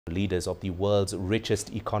Leaders of the world's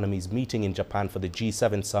richest economies meeting in Japan for the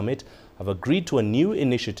G7 summit have agreed to a new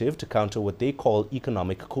initiative to counter what they call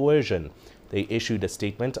economic coercion. They issued a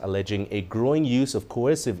statement alleging a growing use of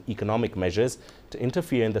coercive economic measures to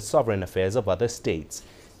interfere in the sovereign affairs of other states.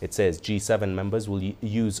 It says G7 members will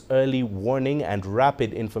use early warning and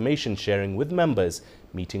rapid information sharing with members,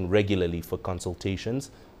 meeting regularly for consultations.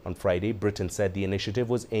 On Friday, Britain said the initiative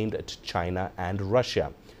was aimed at China and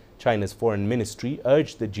Russia. China's foreign ministry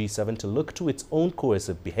urged the G7 to look to its own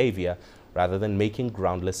coercive behavior rather than making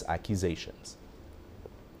groundless accusations.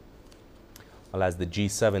 Well, as the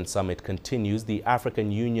G7 summit continues, the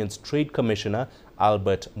African Union's Trade Commissioner,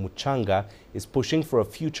 Albert Muchanga, is pushing for a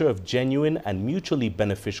future of genuine and mutually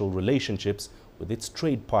beneficial relationships with its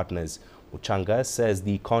trade partners. Muchanga says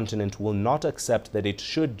the continent will not accept that it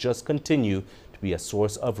should just continue to be a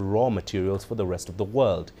source of raw materials for the rest of the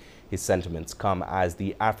world. His sentiments come as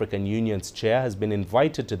the African Union's chair has been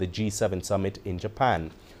invited to the G7 summit in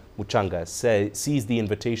Japan. Muchanga sees the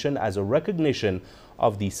invitation as a recognition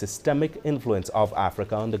of the systemic influence of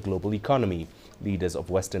Africa on the global economy. Leaders of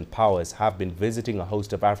Western powers have been visiting a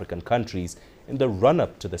host of African countries in the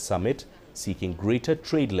run-up to the summit, seeking greater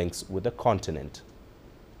trade links with the continent.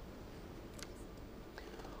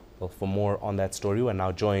 Well, for more on that story, we're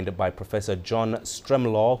now joined by Professor John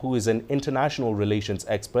Stremlau, who is an international relations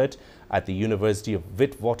expert at the University of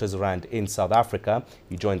Witwatersrand in South Africa.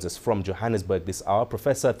 He joins us from Johannesburg this hour.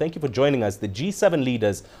 Professor, thank you for joining us. The G7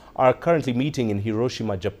 leaders are currently meeting in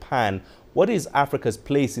Hiroshima, Japan. What is Africa's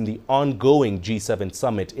place in the ongoing G7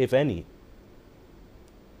 summit, if any?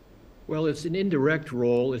 Well, it's an indirect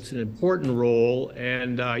role. It's an important role,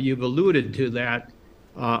 and you've alluded to that,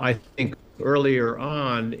 I think, earlier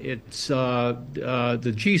on. It's the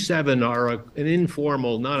G7 are an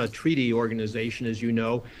informal, not a treaty organization, as you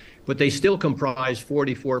know, but they still comprise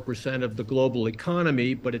 44% of the global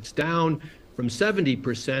economy, but it's down from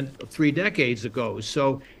 70% 3 decades ago.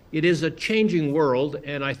 So it is a changing world,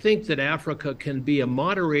 and I think that Africa can be a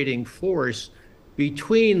moderating force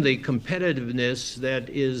between the competitiveness that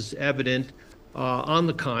is evident on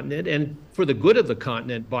the continent, and for the good of the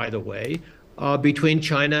continent, by the way, between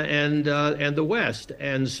China and the West.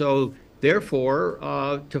 And so,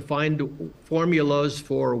 therefore, to find formulas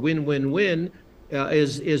for win-win-win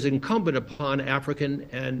is incumbent upon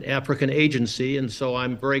African agency. And so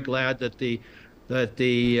I'm very glad that the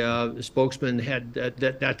spokesman had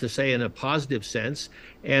that to say in a positive sense.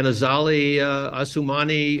 And Azali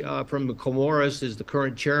Assoumani from the Comoros is the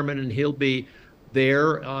current chairman, and he'll be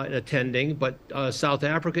there attending. But South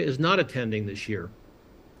Africa is not attending this year.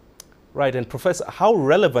 Right. And Professor, how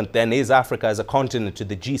relevant then is Africa as a continent to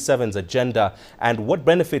the G7's agenda, and what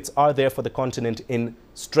benefits are there for the continent in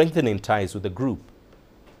strengthening ties with the group?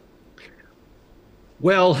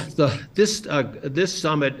 Well, this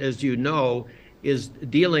summit, as you know, is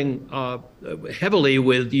dealing heavily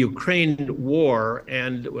with the Ukraine war,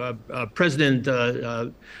 and President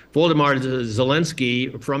Volodymyr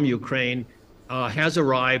Zelensky from Ukraine has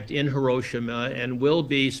arrived in Hiroshima and will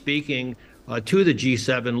be speaking to the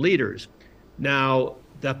G7 leaders. Now,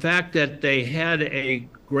 the fact that they had a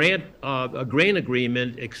grain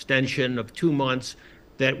agreement extension of 2 months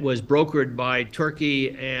that was brokered by Turkey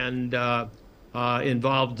and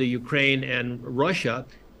involved the Ukraine and Russia,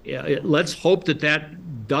 let's hope that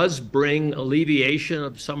that does bring alleviation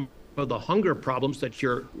of some of the hunger problems that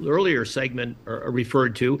your earlier segment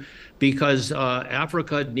referred to, because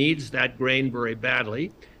Africa needs that grain very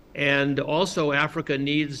badly. And also Africa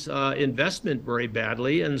needs investment very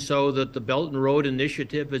badly, and so that the Belt and Road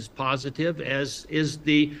Initiative is positive, as is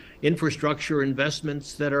the infrastructure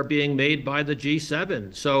investments that are being made by the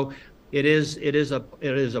G7. So it is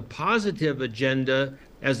a positive agenda,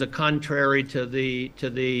 as the contrary to the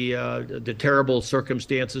terrible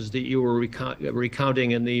circumstances that you were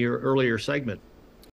recounting in the earlier segment.